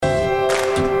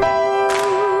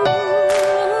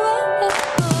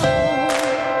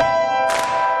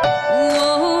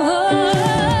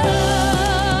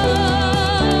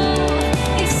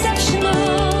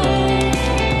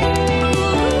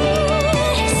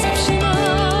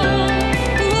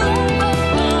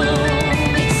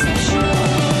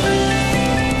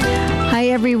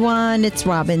everyone. It's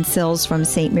Robin Sills from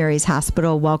St. Mary's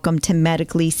Hospital. Welcome to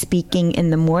Medically Speaking in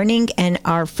the Morning and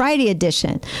our Friday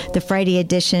edition. The Friday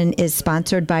edition is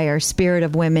sponsored by our Spirit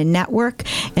of Women Network,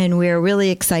 and we're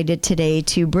really excited today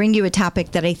to bring you a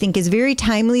topic that I think is very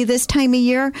timely this time of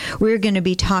year. We're going to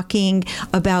be talking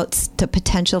about the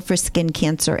potential for skin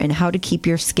cancer and how to keep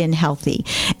your skin healthy.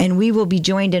 And we will be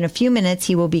joined in a few minutes.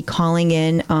 He will be calling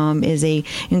in, is a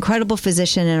incredible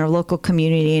physician in our local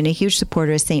community and a huge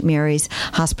supporter of St. Mary's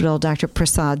Hospital, Dr.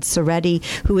 Prasad Soretti,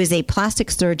 who is a plastic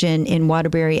surgeon in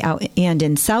Waterbury and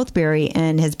in Southbury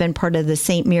and has been part of the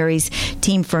St. Mary's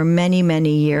team for many,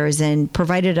 many years and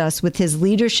provided us with his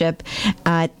leadership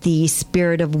at the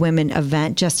Spirit of Women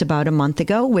event just about a month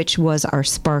ago, which was our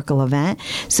Sparkle event.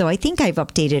 So I think I've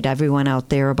updated everyone out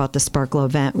there about the Sparkle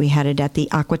event. We had it at the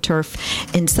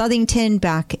AquaTurf in Southington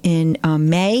back in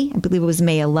May. I believe it was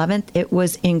May 11th. It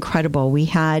was incredible. We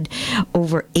had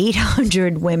over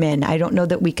 800 women. I don't know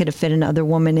that we could have fit another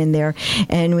woman in there.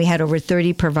 And we had over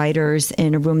 30 providers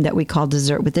in a room that we called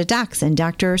Dessert with the Docs. And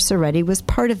Dr. Soretti was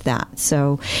part of that.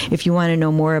 So if you want to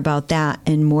know more about that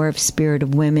and more of Spirit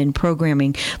of Women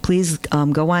programming, please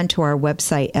go on to our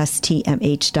website,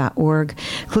 stmh.org.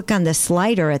 Click on the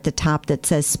slider at the top that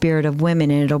says Spirit of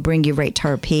Women, and it'll bring you right to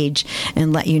our page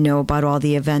and let you know about all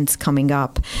the events coming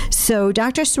up. So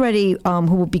Dr. Soretti,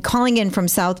 who will be calling in from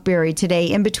Southbury today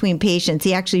in between patients,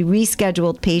 he actually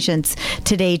rescheduled patients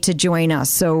today to join us.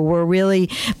 So we're really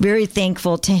very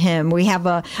thankful to him. We have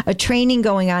a training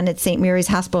going on at St. Mary's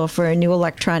Hospital for a new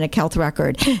electronic health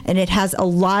record, and it has a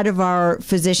lot of our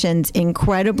physicians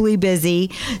incredibly busy.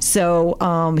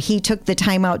 So he took the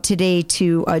time out today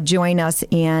to join us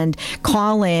and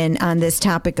call in on this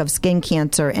topic of skin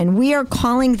cancer. And we are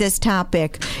calling this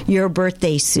topic Your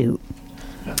Birthday Suit,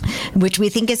 which we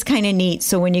think is kind of neat.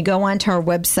 So when you go onto our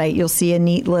website, you'll see a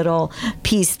neat little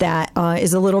piece that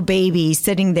is a little baby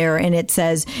sitting there, and it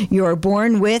says, "You're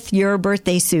born with your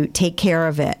birthday suit. Take care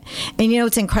of it." And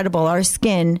it's incredible. Our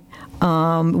skin,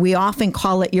 we often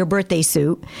call it your birthday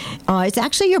suit. It's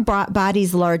actually your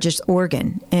body's largest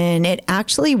organ, and it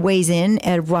actually weighs in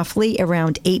at roughly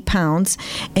around 8 pounds,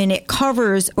 and it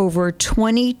covers over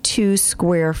 22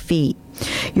 square feet.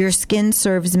 Your skin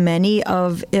serves many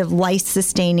of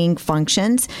life-sustaining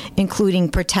functions, including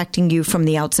protecting you from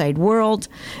the outside world,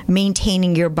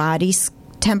 maintaining your body's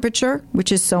temperature,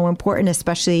 which is so important,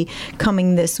 especially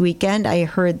coming this weekend. I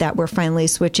heard that we're finally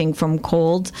switching from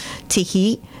cold to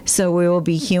heat, so we will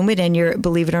be humid, and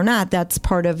believe it or not, that's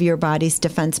part of your body's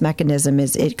defense mechanism.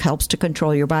 Is it helps to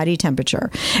control your body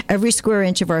temperature. Every square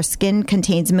inch of our skin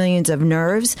contains millions of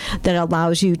nerves that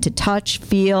allows you to touch,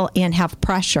 feel, and have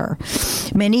pressure.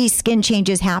 Many skin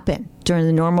changes happen during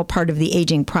the normal part of the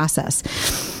aging process.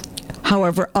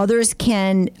 However, other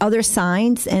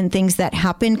signs and things that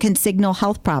happen can signal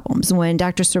health problems. When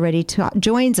Dr. Soretti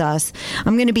joins us,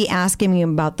 I'm going to be asking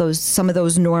him about some of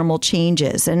those normal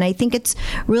changes. And I think it's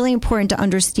really important to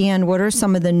understand what are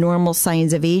some of the normal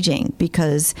signs of aging,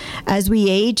 because as we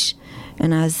age,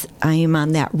 and as I am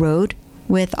on that road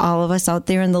with all of us out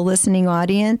there in the listening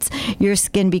audience, your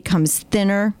skin becomes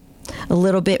thinner, a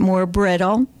little bit more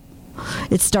brittle.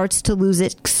 It starts to lose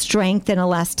its strength and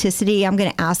elasticity. I'm going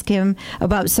to ask him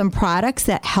about some products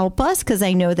that help us, because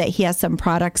I know that he has some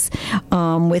products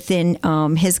within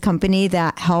his company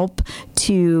that help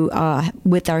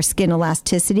with our skin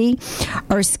elasticity.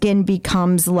 Our skin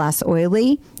becomes less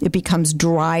oily. It becomes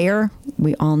drier.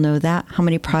 We all know that. How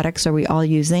many products are we all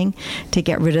using to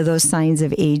get rid of those signs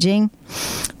of aging?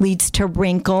 Leads to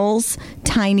wrinkles,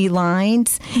 tiny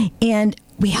lines, and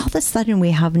all of a sudden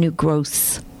we have new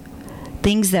growths.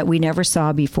 Things that we never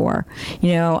saw before.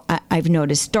 I've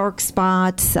noticed dark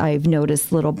spots. I've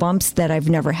noticed little bumps that I've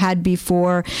never had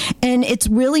before. And it's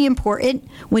really important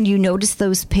when you notice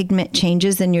those pigment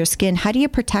changes in your skin, how do you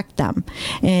protect them?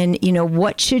 And,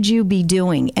 what should you be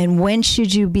doing? And when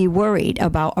should you be worried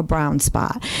about a brown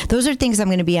spot? Those are things I'm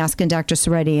going to be asking Dr.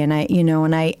 Soretti.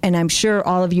 And I'm sure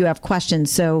all of you have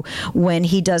questions. So when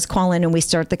he does call in and we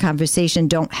start the conversation,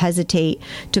 don't hesitate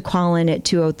to call in at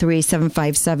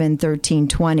 203-757-1320.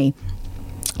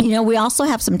 We also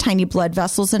have some tiny blood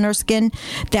vessels in our skin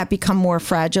that become more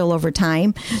fragile over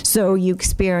time. So you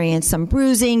experience some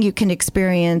bruising, you can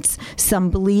experience some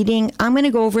bleeding. I'm going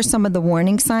to go over some of the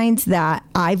warning signs that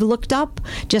I've looked up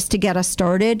just to get us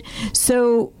started.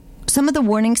 So some of the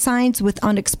warning signs with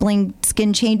unexplained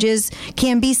skin changes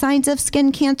can be signs of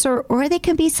skin cancer, or they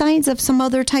can be signs of some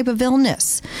other type of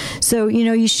illness. So,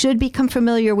 you should become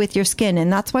familiar with your skin.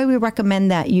 And that's why we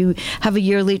recommend that you have a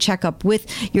yearly checkup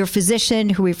with your physician,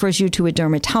 who refers you to a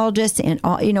dermatologist, and,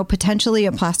 potentially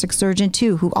a plastic surgeon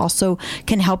too, who also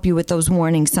can help you with those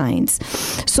warning signs.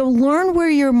 So learn where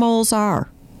your moles are.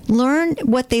 Learn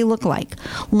what they look like.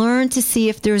 Learn to see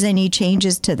if there's any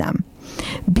changes to them.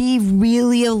 Be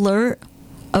really alert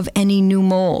of any new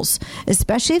moles,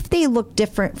 especially if they look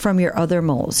different from your other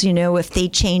moles. If they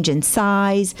change in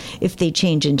size, if they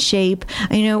change in shape.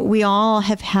 We all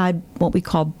have had what we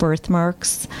call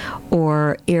birthmarks,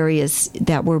 or areas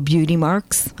that were beauty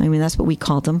marks. That's what we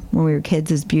called them when we were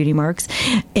kids, as beauty marks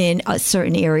in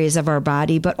certain areas of our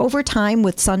body. But over time,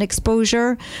 with sun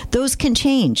exposure, those can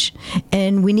change,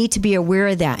 and we need to be aware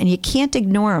of that. And you can't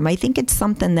ignore them. I think it's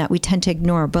something that we tend to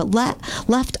ignore, but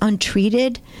left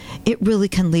untreated, it really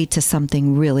can lead to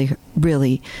something really,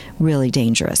 really, really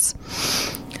dangerous.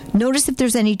 Notice if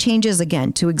there's any changes,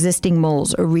 again, to existing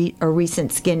moles or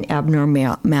recent skin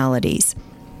abnormalities.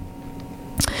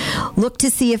 Look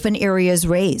to see if an area is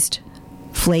raised,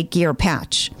 flaky, or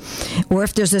patch, or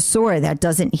if there's a sore that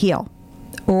doesn't heal,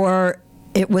 or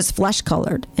it was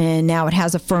flesh-colored and now it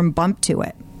has a firm bump to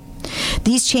it.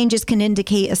 These changes can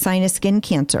indicate a sign of skin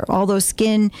cancer. Although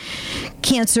skin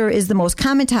cancer is the most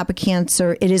common type of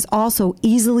cancer, it is also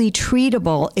easily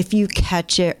treatable if you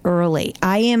catch it early.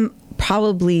 I am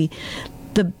probably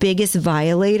the biggest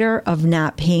violator of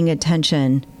not paying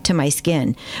attention to my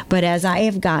skin. But as I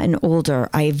have gotten older,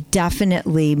 I've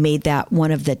definitely made that one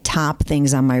of the top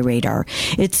things on my radar.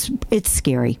 It's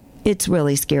scary. It's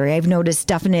really scary. I've noticed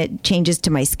definite changes to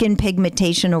my skin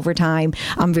pigmentation over time.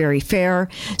 I'm very fair.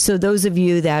 So those of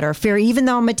you that are fair, even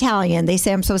though I'm Italian, they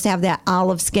say I'm supposed to have that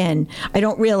olive skin. I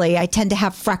don't really. I tend to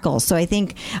have freckles. So I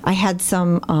think I had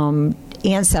some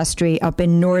ancestry up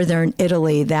in northern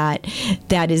Italy that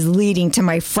is leading to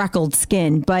my freckled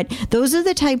skin. But those are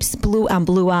the types,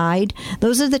 blue-eyed,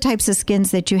 those are the types of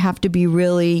skins that you have to be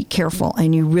really careful,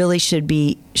 and you really should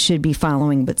be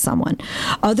following with someone.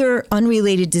 Other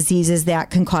unrelated diseases that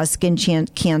can cause skin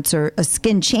cancer,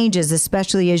 skin changes,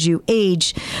 especially as you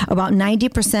age, about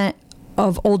 90%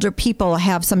 of older people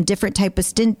have some different type of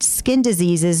skin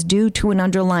diseases due to an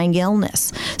underlying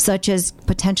illness, such as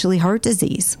potentially heart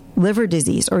disease, liver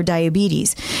disease, or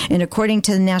diabetes. And according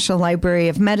to the National Library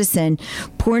of Medicine,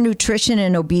 poor nutrition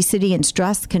and obesity and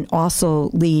stress can also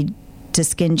lead to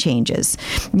skin changes.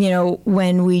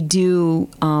 When we do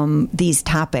these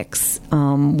topics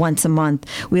once a month,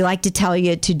 we like to tell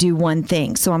you to do one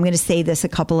thing. So I'm going to say this a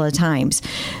couple of times.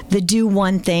 The do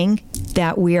one thing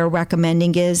that we are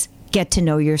recommending is get to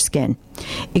know your skin.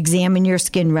 Examine your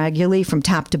skin regularly from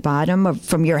top to bottom,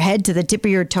 from your head to the tip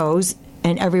of your toes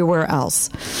and everywhere else.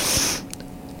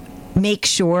 Make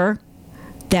sure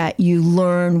that you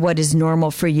learn what is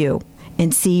normal for you,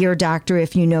 and see your doctor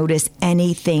if you notice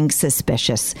anything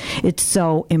suspicious. It's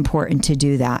so important to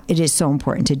do that. It is so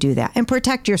important to do that. And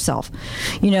protect yourself.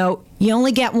 You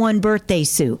only get one birthday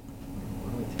suit.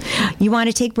 You want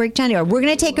to take a break, Johnny? We're going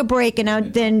to take a break,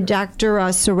 and then Dr.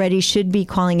 Soretti should be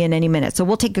calling in any minute. So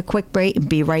we'll take a quick break and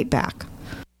be right back.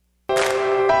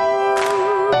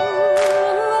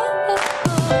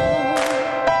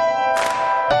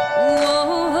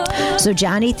 So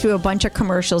Johnny threw a bunch of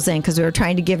commercials in because we were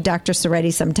trying to give Dr.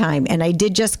 Soretti some time. And I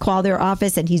did just call their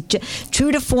office, and he's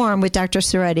true to form with Dr.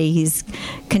 Soretti. He's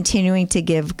continuing to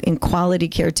give quality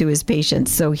care to his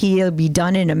patients. So he'll be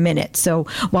done in a minute. So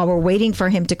while we're waiting for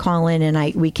him to call in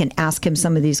and we can ask him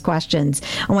some of these questions,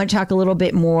 I want to talk a little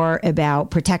bit more about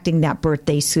protecting that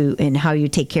birthday suit and how you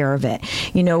take care of it.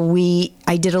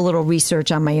 I did a little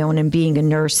research on my own, and being a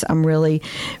nurse, I'm really,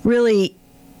 really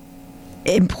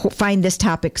find this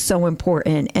topic so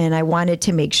important, and I wanted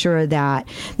to make sure that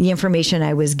the information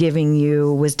I was giving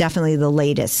you was definitely the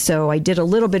latest. So I did a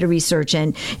little bit of research,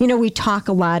 and we talk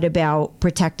a lot about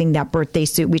protecting that birthday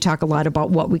suit. We talk a lot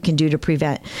about what we can do to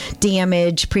prevent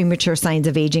damage, premature signs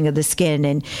of aging of the skin,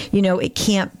 and it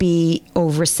can't be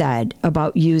oversaid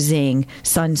about using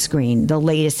sunscreen. The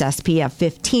latest SPF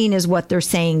 15 is what they're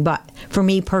saying, but for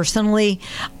me personally,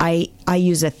 I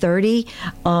use a 30.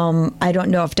 I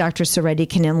don't know if Dr. Soretti Serretti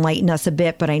can enlighten us a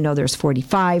bit, but I know there's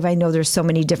 45. I know there's so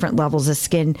many different levels of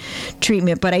skin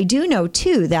treatment. But I do know,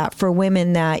 too, that for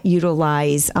women that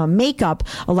utilize makeup,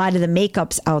 a lot of the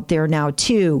makeups out there now,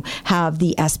 too, have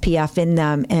the SPF in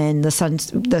them and the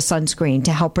sunscreen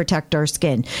to help protect our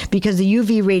skin. Because the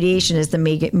UV radiation is the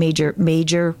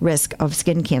major risk of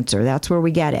skin cancer. That's where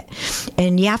we get it.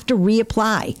 And you have to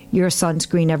reapply your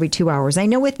sunscreen every 2 hours. I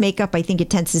know with makeup, I think it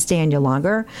tends to stay on you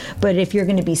longer. But if you're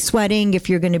going to be sweating, if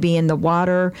you're going to be in the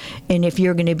water, and if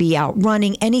you're going to be out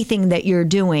running, anything that you're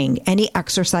doing, any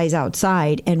exercise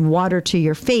outside and water to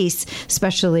your face,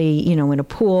 especially, in a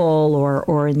pool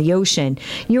or in the ocean,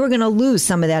 you are going to lose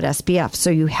some of that SPF. So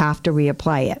you have to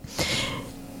reapply it.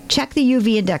 Check the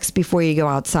UV index before you go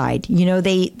outside.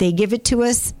 They give it to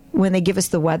us when they give us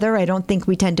the weather. I don't think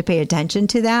we tend to pay attention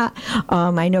to that.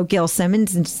 I know Gail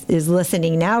Simmons is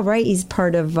listening now, right? He's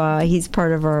part of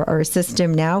our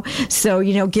system now. So,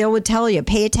 Gail would tell you,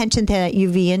 pay attention to that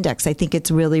UV index. I think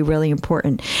it's really, really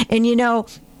important. And,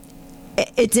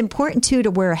 it's important, too,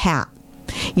 to wear a hat.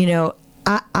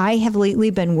 I have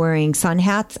lately been wearing sun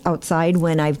hats outside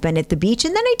when I've been at the beach,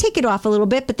 and then I take it off a little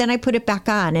bit, but then I put it back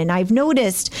on. And I've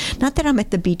noticed, not that I'm at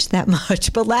the beach that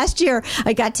much, but last year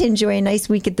I got to enjoy a nice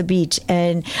week at the beach,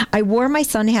 and I wore my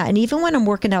sun hat. And even when I'm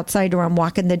working outside or I'm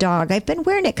walking the dog, I've been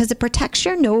wearing it because it protects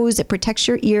your nose, it protects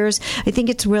your ears. I think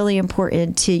it's really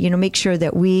important to, make sure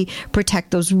that we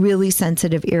protect those really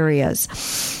sensitive areas.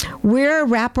 Wear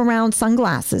wraparound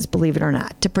sunglasses, believe it or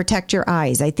not, to protect your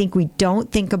eyes. I think we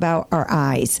don't think about our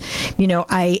eyes.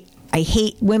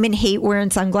 Women hate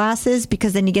wearing sunglasses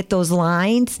because then you get those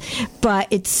lines, but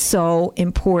it's so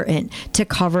important to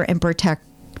cover and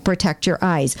protect your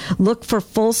eyes. Look for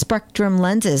full spectrum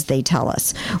lenses, they tell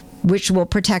us, which will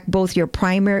protect both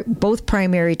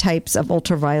primary types of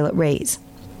ultraviolet rays.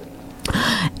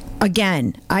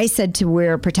 Again, I said to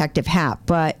wear a protective hat,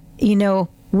 but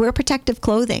wear protective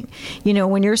clothing.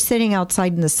 When you're sitting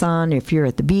outside in the sun, if you're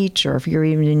at the beach or if you're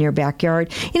even in your backyard,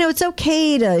 it's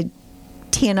okay to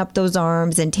tan up those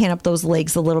arms and tan up those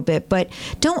legs a little bit, but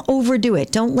don't overdo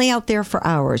it. Don't lay out there for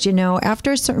hours.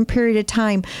 After a certain period of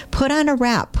time, put on a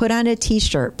wrap, put on a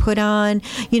t-shirt, put on,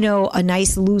 a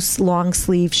nice loose long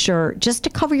sleeve shirt just to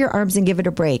cover your arms and give it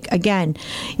a break. Again,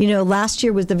 last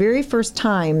year was the very first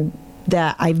time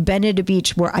that I've been at a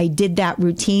beach where I did that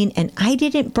routine and I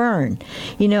didn't burn,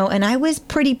 and I was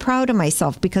pretty proud of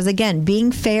myself because, again,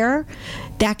 being fair,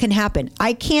 that can happen.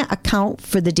 I can't account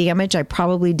for the damage I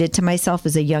probably did to myself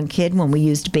as a young kid when we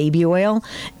used baby oil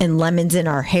and lemons in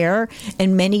our hair,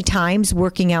 and many times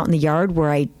working out in the yard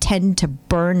where I tend to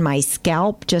burn my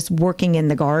scalp just working in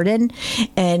the garden,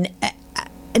 and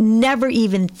never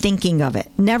even thinking of it.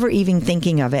 And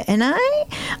I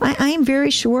am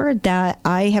very sure that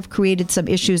I have created some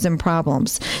issues and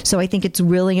problems. So I think it's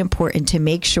really important to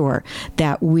make sure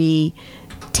that we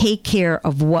take care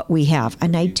of what we have.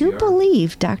 And I do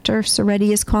believe Dr.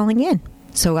 Serretti is calling in.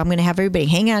 So I'm going to have everybody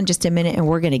hang on just a minute and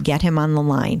we're going to get him on the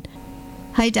line.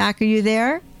 Hi, Doc. Are you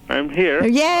there? I'm here.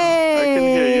 Yay! I can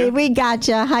hear you. We got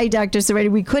you. Hi, Dr.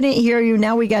 Serretti. We couldn't hear you.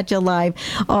 Now we got you live.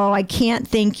 Oh, I can't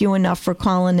thank you enough for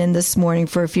calling in this morning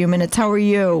for a few minutes. How are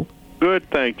you? Good,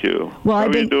 thank you. Well, How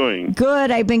are you doing?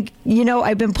 Good. I've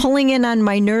been pulling in on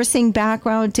my nursing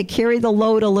background to carry the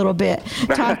load a little bit.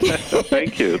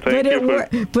 Thank you.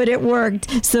 But it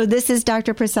worked. So this is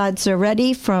Dr. Prasad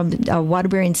Serretti from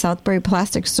Waterbury and Southbury,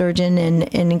 plastic surgeon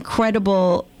and an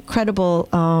incredible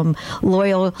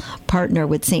loyal partner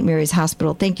with St. Mary's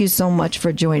Hospital. Thank you so much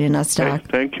for joining us, Doc.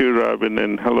 Thank you, Robin,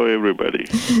 and hello, everybody.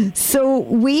 So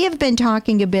we have been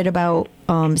talking a bit about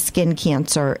skin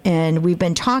cancer, and we've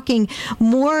been talking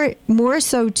more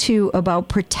so, too, about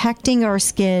protecting our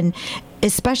skin,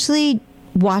 especially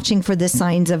watching for the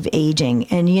signs of aging.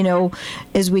 And,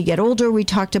 as we get older, we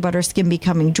talked about our skin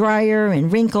becoming drier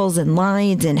and wrinkles and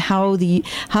lines and how the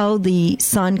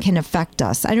sun can affect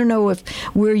us. I don't know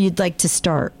where you'd like to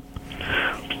start.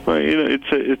 Well,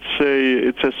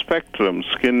 it's a spectrum.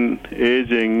 Skin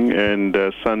aging and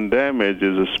sun damage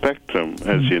is a spectrum,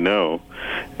 as you know,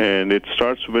 and it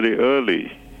starts very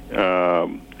early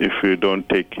if you don't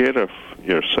take care of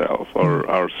yourself or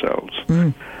ourselves.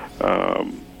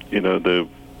 The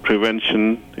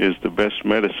prevention is the best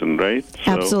medicine, right?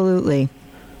 Absolutely.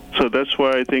 So that's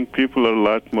why I think people are a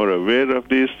lot more aware of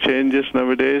these changes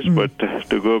nowadays. But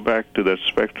to go back to that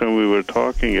spectrum we were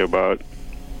talking about,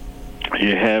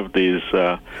 you have these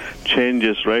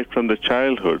changes right from the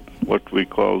childhood, what we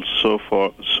call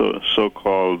so-called,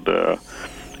 the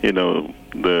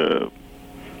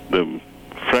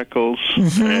freckles,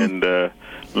 and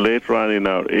later on in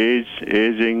our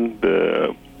aging,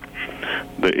 the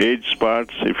age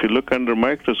spots. If you look under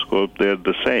microscope, they're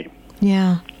the same.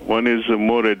 Yeah. One is a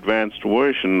more advanced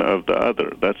version of the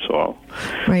other, that's all.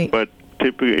 Right. But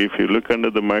typically, if you look under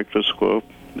the microscope,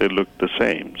 they look the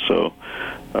same. So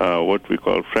what we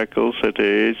call freckles at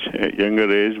a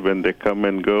younger age, when they come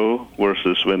and go,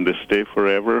 versus when they stay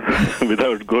forever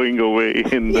without going away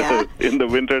in the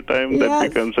wintertime, that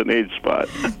becomes an age spot.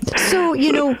 So,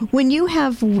 when you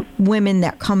have women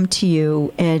that come to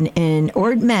you and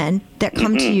or men that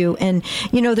come to you and,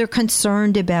 they're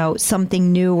concerned about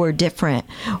something new or different,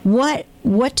 what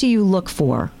do you look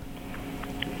for?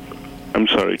 I'm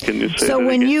sorry, can you say so that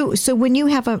when again? when you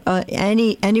have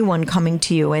anyone coming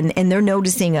to you and they're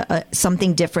noticing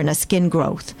something different, a skin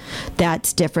growth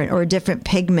that's different or a different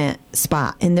pigment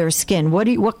spot in their skin,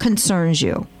 what concerns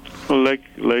you? Well, like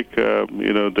the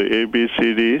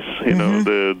ABCDs,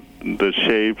 the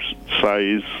shapes,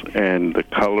 size, and the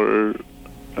color.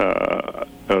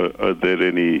 Are there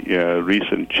any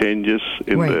recent changes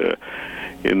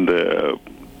in the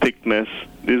thickness?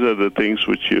 These are the things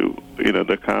which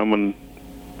the common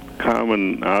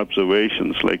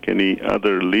observations like any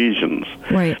other lesions.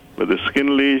 Right. But the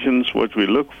skin lesions, what we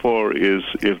look for is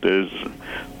if there's,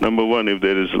 number one, if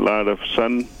there is a lot of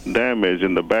sun damage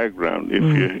in the background.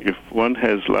 If one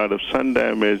has a lot of sun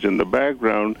damage in the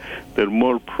background, they're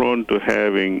more prone to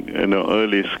having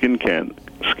early skin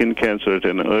cancer at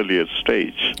an earlier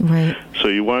stage. Right. So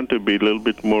you want to be a little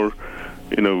bit more.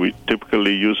 We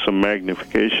typically use some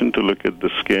magnification to look at the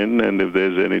skin, and if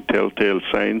there's any telltale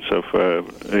signs of,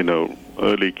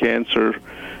 early cancer,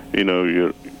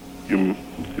 you'll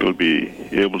be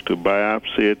able to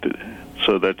biopsy it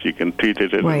so that you can treat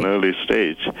it at an early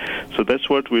stage. So that's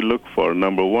what we look for.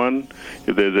 Number one,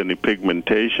 if there's any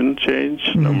pigmentation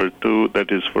change. Number two, that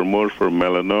is more for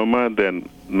melanoma than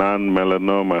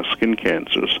non-melanoma skin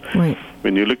cancers. Right.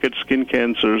 When you look at skin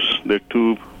cancers, there are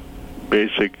two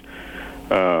basic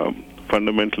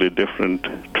fundamentally different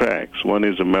tracks. One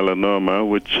is a melanoma,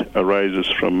 which arises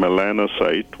from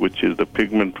melanocyte, which is the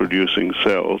pigment-producing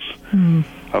cells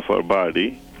of our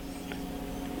body.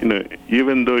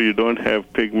 Even though you don't have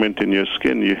pigment in your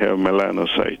skin, you have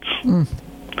melanocytes.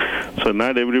 So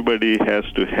not everybody has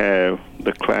to have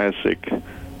the classic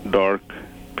dark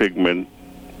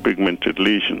pigmented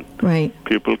lesion. Right.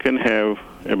 People can have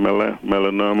a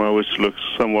melanoma which looks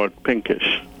somewhat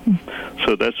pinkish.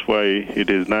 So that's why it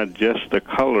is not just the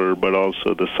color, but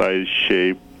also the size,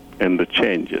 shape, and the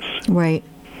changes. Right.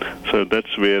 So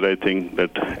that's where I think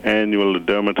that annual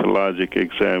dermatologic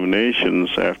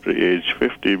examinations after age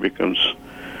 50 becomes,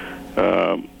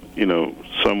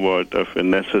 somewhat of a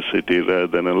necessity rather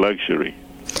than a luxury.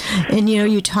 And,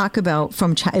 you talk about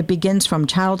it begins from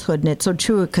childhood, and it's so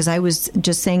true, because I was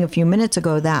just saying a few minutes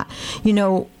ago that,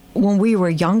 when we were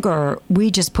younger,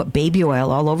 we just put baby oil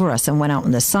all over us and went out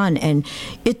in the sun, and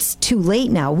it's too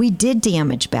late now. We did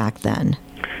damage back then.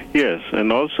 Yes,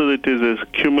 and also it is a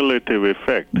cumulative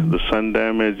effect. The sun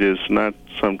damage is not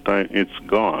sometimes it's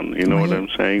gone. You know what I'm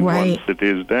saying? Right. Once it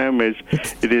is damaged,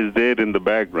 it is there in the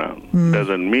background.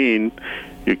 Doesn't mean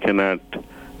you cannot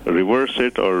reverse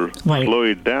it or slow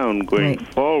it down going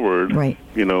forward. Right.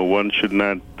 One should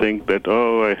not think that,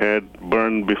 I had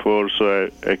burned before, so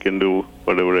I can do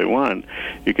whatever I want.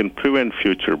 You can prevent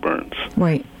future burns.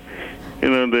 Right.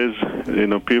 There's,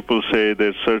 people say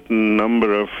there's certain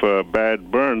number of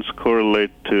bad burns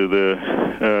correlate to the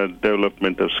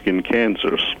development of skin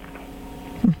cancers.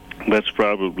 That's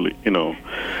probably,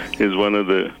 is one of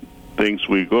the things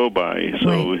we go by.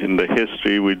 So in the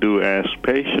history, we do ask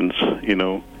patients,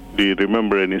 do you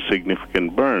remember any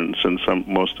significant burns? And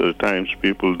most of the times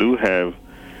people do have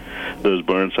those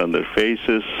burns on their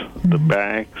faces, the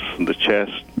backs, the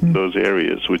chest, those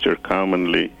areas which are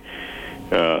commonly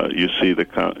you see the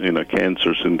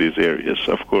cancers in these areas.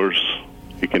 Of course,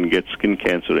 you can get skin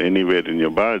cancer anywhere in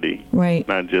your body,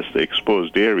 not just the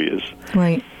exposed areas.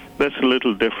 Right. That's a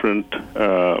little different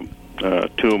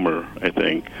tumor, I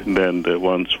think, than the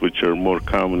ones which are more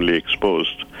commonly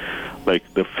exposed,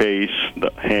 like the face,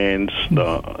 the hands,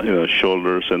 the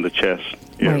shoulders, and the chest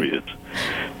areas.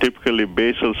 Typically,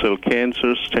 basal cell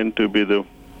cancers tend to be the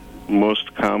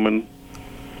most common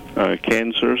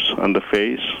cancers on the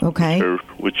face,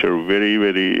 which are very,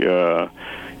 very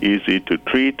easy to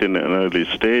treat in an early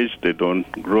stage. They don't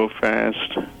grow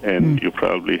fast, and you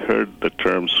probably heard the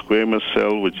term squamous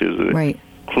cell, which is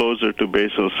closer to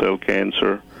basal cell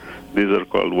cancer. These are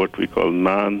called what we call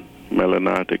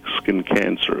non-melanotic skin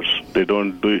cancers. They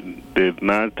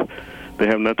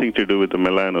have nothing to do with the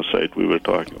melanocyte we were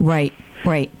talking about.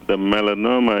 Right. The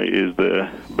melanoma is the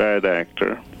bad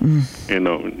actor.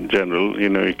 In general,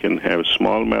 you can have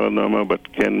small melanoma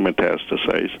but can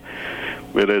metastasize.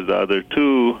 Whereas the other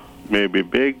two, may be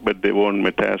big, but they won't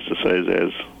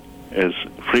metastasize as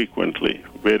frequently.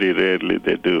 Very rarely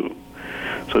they do.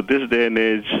 So this day and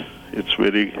age, it's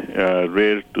very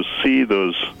rare to see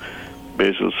those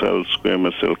basal cell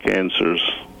squamous cell cancers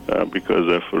because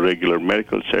of regular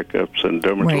medical checkups and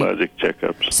dermatologic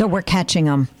checkups. So we're catching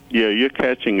them. Yeah, you're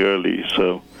catching early.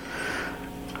 So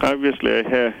obviously,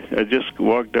 I just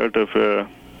walked out of a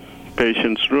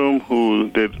patient's room who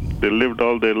they lived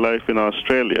all their life in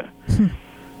Australia,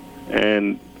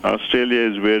 and Australia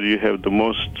is where you have the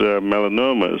most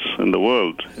melanomas in the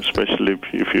world, especially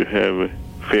if you have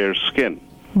fair skin.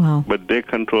 Wow. But they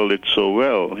control it so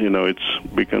well, it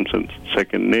becomes a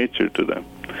second nature to them.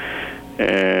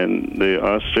 And the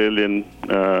Australians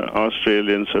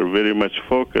are very much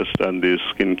focused on these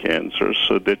skin cancers,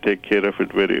 so they take care of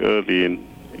it very early in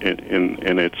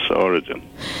its origin.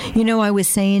 I was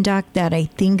saying, Doc, that I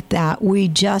think that we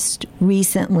just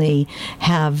recently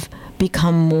have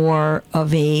become more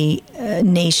of a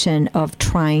nation of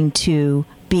trying to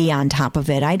be on top of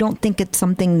it. I don't think it's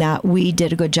something that we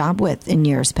did a good job with in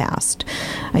years past.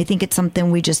 I think it's something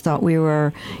we just thought we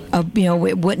were,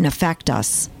 it wouldn't affect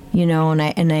us. And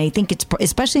I think it's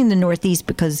especially in the Northeast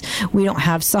because we don't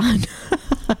have sun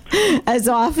as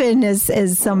often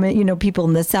as some people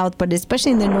in the South, but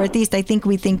especially in the Northeast, I think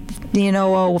we think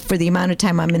for the amount of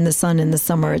time I'm in the sun in the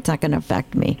summer, it's not going to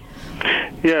affect me.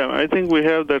 Yeah, I think we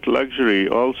have that luxury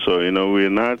also. We're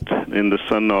not in the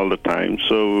sun all the time,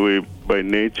 so we, by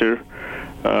nature,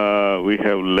 we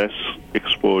have less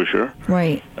exposure.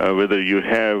 Right. Whether you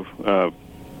have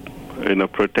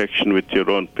protection with your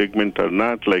own pigment or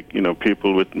not, like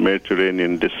people with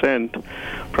Mediterranean descent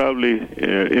probably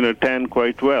tan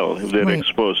quite well if they're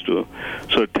exposed to.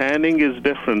 So tanning is a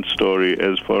different story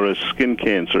as far as skin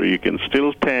cancer. You can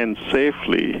still tan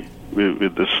safely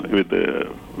with the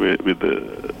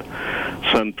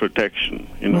sun protection.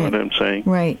 You know what I'm saying?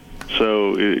 Right.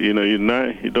 So you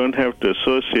don't have to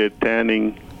associate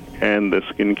tanning and the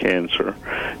skin cancer,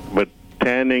 but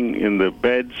tanning in the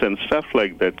beds and stuff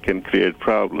like that can create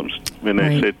problems. When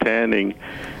I say tanning,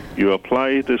 you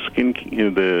apply the skin,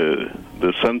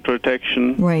 the sun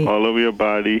protection all over your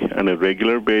body on a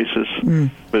regular basis,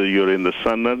 whether you're in the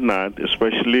sun or not,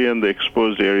 especially in the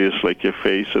exposed areas like your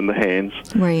face and the hands.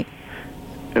 Right.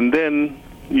 And then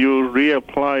you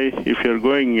reapply if you're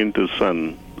going into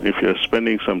sun, if you're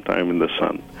spending some time in the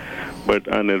sun. But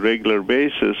on a regular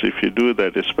basis, if you do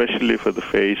that, especially for the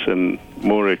face and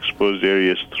more exposed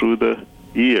areas through the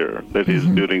year, that is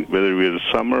during, whether we're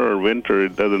summer or winter,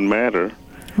 it doesn't matter.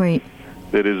 Right.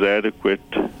 There is adequate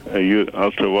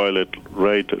ultraviolet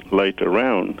light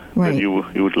around, right. and you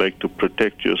would like to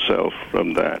protect yourself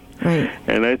from that. Right.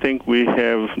 And I think we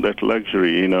have that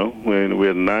luxury, when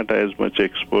we're not as much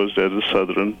exposed as the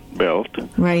southern belt,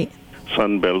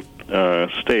 sun belt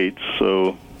states.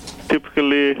 So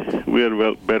typically, we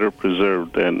are better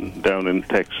preserved than down in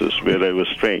Texas, where I was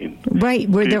trained. Right,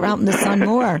 where they're out in the sun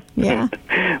more. Yeah.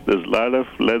 There's a lot of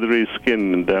leathery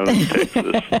skin down in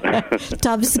Texas.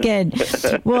 Tough skin.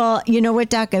 Well, you know what,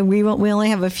 Doc? We only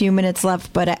have a few minutes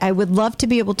left, but I would love to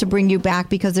be able to bring you back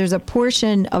because there's a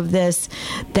portion of this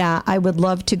that I would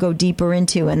love to go deeper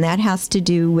into, and that has to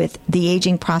do with the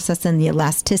aging process and the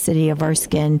elasticity of our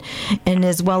skin, and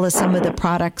as well as some of the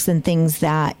products and things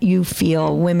that you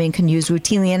feel women can use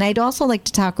routinely. And I'd also like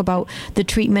to talk about the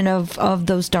treatment of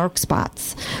those dark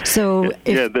spots. So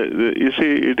you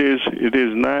see, it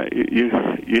is not,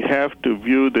 you have to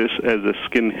view this as a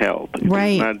skin health.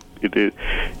 It is,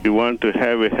 you want to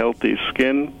have a healthy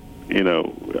skin,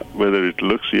 whether it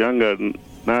looks young or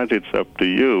not, it's up to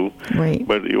you. Right.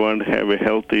 But you want to have a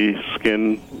healthy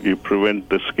skin. You prevent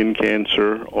the skin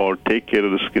cancer or take care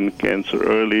of the skin cancer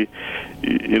early.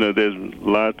 There's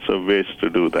lots of ways to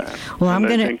do that. Well, I'm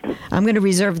going to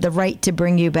reserve the right to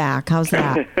bring you back. How's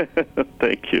that?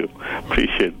 Thank you.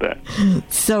 Appreciate that.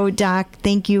 So, Doc,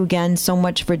 thank you again so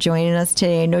much for joining us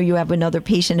today. I know you have another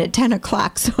patient at 10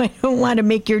 o'clock, so I don't want to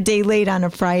make your day late on a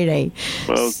Friday.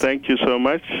 Well, thank you so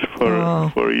much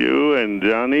for you and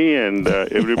Johnny and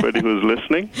everybody who's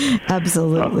listening.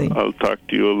 Absolutely. I'll talk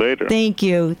to you later. Thank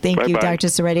you. Thank you, Dr.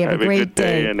 Seretti. Have a great good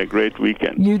day and a great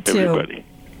weekend. You too. Everybody.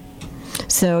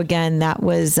 So again, that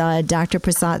was Dr.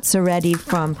 Prasad Seretti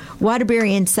from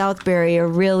Waterbury and Southbury, a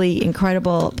really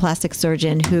incredible plastic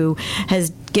surgeon who has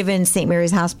given St.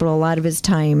 Mary's Hospital a lot of his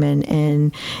time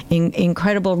and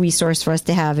incredible resource for us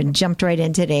to have, and jumped right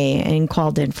in today and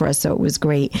called in for us, so it was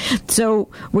great. So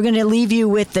we're going to leave you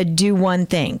with the do one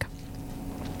thing.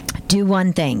 Do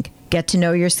one thing. Get to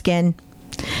know your skin.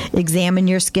 Examine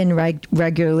your skin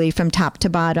regularly from top to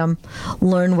bottom.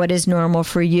 Learn what is normal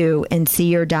for you and see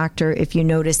your doctor if you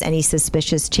notice any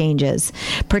suspicious changes.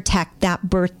 Protect that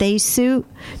birthday suit.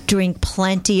 Drink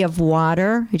plenty of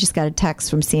water. I just got a text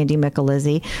from Sandy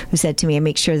Michelizzi who said to me, I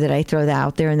make sure that I throw that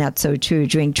out there, and that's so true.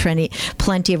 Drink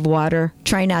plenty of water.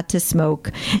 Try not to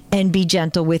smoke, and be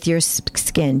gentle with your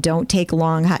skin. Don't take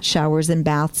long hot showers and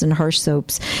baths and harsh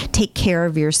soaps. Take care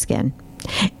of your skin.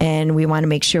 And we want to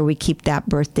make sure we keep that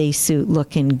birthday suit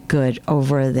looking good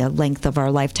over the length of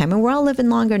our lifetime. And we're all living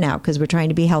longer now because we're trying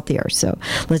to be healthier. So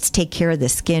let's take care of the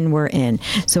skin we're in.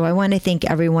 So I want to thank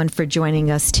everyone for joining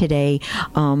us today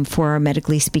for our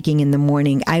Medically Speaking in the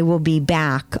Morning. I will be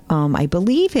back, I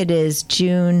believe it is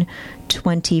June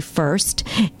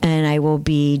 21st, and I will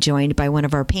be joined by one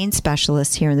of our pain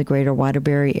specialists here in the greater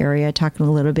Waterbury area, talking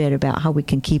a little bit about how we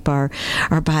can keep our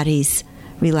bodies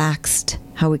relaxed,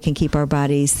 how we can keep our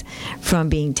bodies from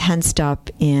being tensed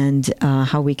up, and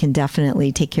how we can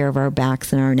definitely take care of our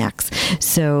backs and our necks.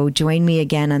 So join me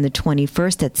again on the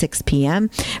 21st at 6 p.m.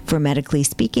 for Medically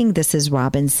Speaking. This is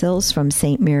Robin Sills from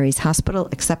St. Mary's Hospital.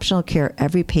 Exceptional care,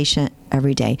 every patient,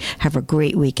 every day. Have a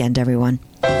great weekend, everyone.